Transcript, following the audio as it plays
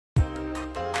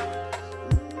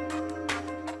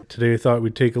Today I thought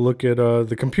we'd take a look at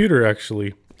the computer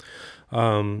actually.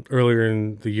 Earlier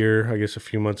in the year, I guess a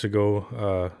few months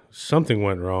ago, something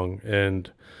went wrong and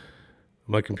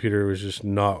my computer was just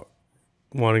not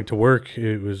wanting to work.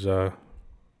 It was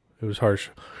harsh.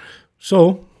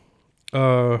 So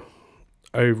I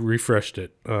refreshed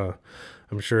it.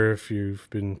 I'm sure if you've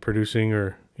been producing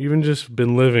or even just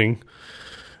been living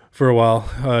for a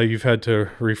while, you've had to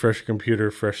refresh your computer,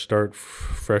 fresh start,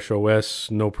 fresh OS,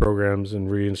 no programs, and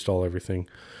reinstall everything,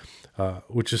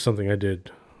 which is something I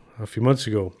did a few months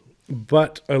ago.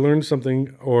 But I learned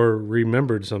something or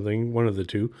remembered something, one of the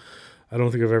two. I don't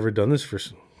think I've ever done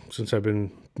this since I've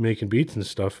been making beats and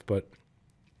stuff, but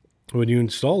when you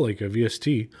install like a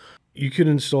VST, you can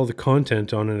install the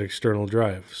content on an external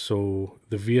drive. So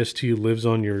the VST lives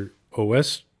on your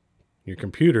OS, your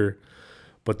computer,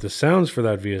 but the sounds for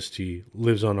that VST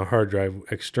lives on a hard drive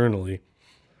externally.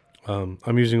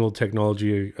 I'm using old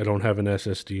technology. I don't have an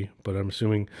SSD, but I'm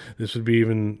assuming this would be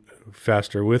even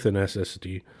faster with an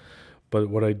SSD. But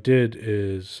what I did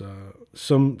is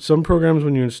some programs,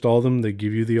 when you install them, they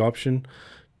give you the option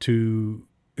to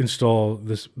install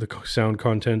the sound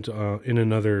content in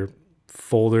another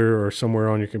folder or somewhere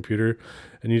on your computer,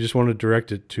 and you just want to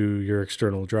direct it to your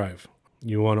external drive.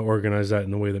 You want to organize that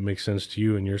in a way that makes sense to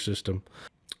you and your system.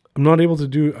 I'm not able to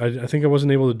do, I think I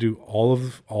wasn't able to do all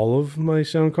of my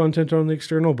sound content on the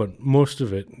external, but most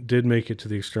of it did make it to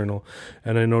the external.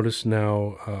 And I notice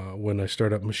now when I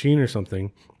start up Machine or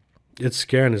something, its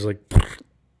scan is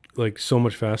like so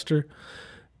much faster.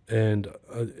 And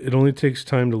it only takes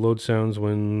time to load sounds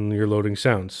when you're loading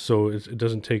sounds. So it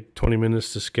doesn't take 20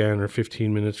 minutes to scan or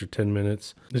 15 minutes or 10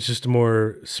 minutes. It's just a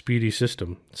more speedy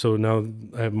system. So now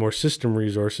I have more system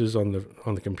resources on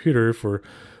the computer for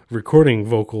recording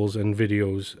vocals and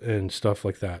videos and stuff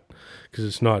like that. Because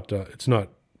it's not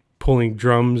pulling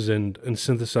drums and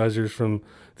synthesizers from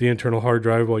the internal hard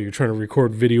drive while you're trying to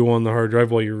record video on the hard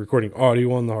drive while you're recording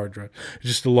audio on the hard drive. It's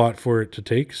just a lot for it to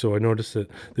take. So I noticed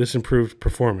that this improved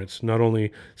performance, not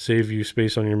only save you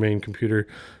space on your main computer,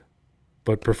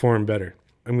 but perform better.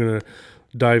 I'm going to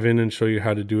dive in and show you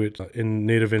how to do it in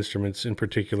Native Instruments in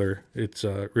particular. It's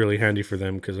really handy for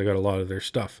them because I got a lot of their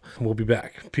stuff. We'll be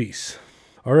back. Peace.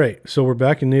 All right, so we're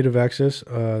back in Native Access.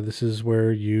 This is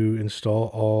where you install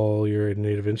all your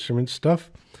Native Instruments stuff.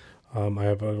 I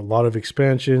have a lot of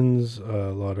expansions,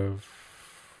 a lot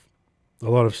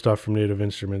of stuff from Native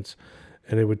Instruments,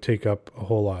 and it would take up a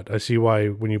whole lot. I see why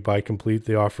when you buy Complete,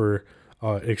 they offer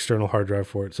external hard drive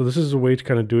for it. So this is a way to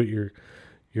kind of do it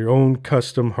your own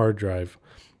custom hard drive,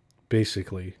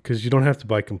 basically, because you don't have to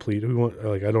buy Complete.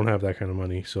 I don't have that kind of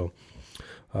money, so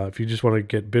if you just want to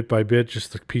get bit by bit,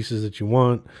 just the pieces that you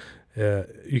want,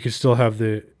 you can still have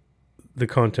the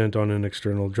content on an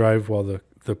external drive while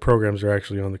the programs are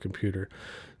actually on the computer.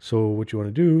 So what you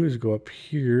want to do is go up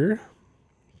here,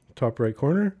 top right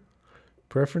corner,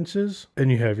 preferences, and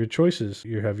you have your choices.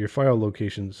 You have your file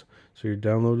locations. So your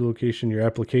download location, your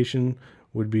application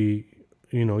would be,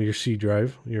 your C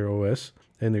drive, your OS,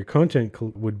 and your content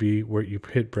would be where you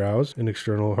hit browse, an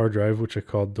external hard drive, which I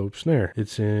called Dope Snare.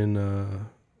 It's in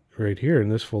right here in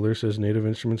this folder. It says Native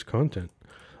Instruments content.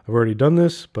 I've already done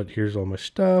this, but here's all my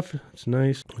stuff. It's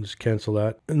nice. I'll just cancel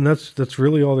that. And that's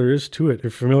really all there is to it. If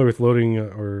you're familiar with loading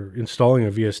or installing a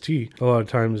VST, a lot of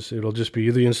times it'll just be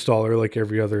the installer like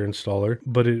every other installer,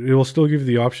 but it will still give you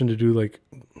the option to do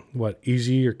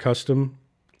easy or custom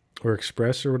or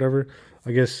express or whatever.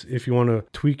 I guess if you want to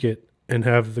tweak it and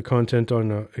have the content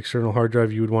on an external hard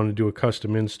drive, you would want to do a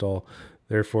custom install.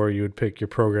 Therefore, you would pick your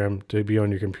program to be on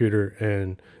your computer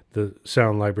and the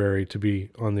sound library to be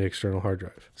on the external hard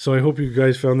drive. So I hope you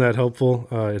guys found that helpful.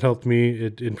 It helped me.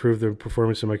 It improved the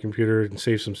performance of my computer and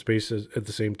saved some space at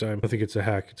the same time. I think it's a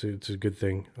hack. It's a good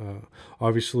thing.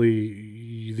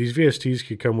 Obviously, these VSTs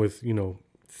could come with,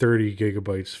 30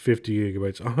 gigabytes, 50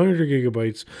 gigabytes, 100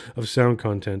 gigabytes of sound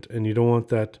content, and you don't want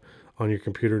that on your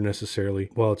computer necessarily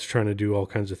while it's trying to do all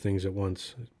kinds of things at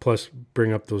once. Plus,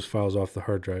 bring up those files off the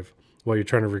hard drive while you're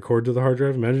trying to record to the hard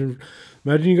drive. Imagine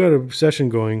you got a session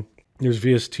going. There's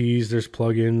VSTs, there's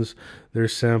plugins,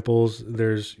 there's samples,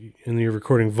 and you're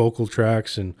recording vocal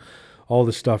tracks and all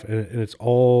this stuff, and it's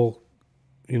all,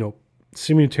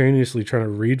 simultaneously trying to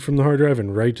read from the hard drive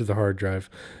and write to the hard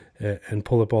drive and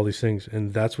pull up all these things,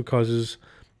 and that's what causes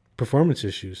performance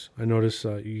issues. I notice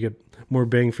you get more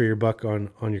bang for your buck on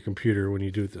your computer when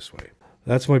you do it this way.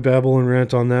 That's my babble and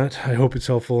rant on that. I hope it's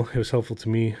helpful. It was helpful to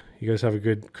me. You guys have a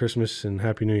good Christmas and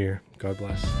Happy New Year. God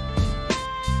bless.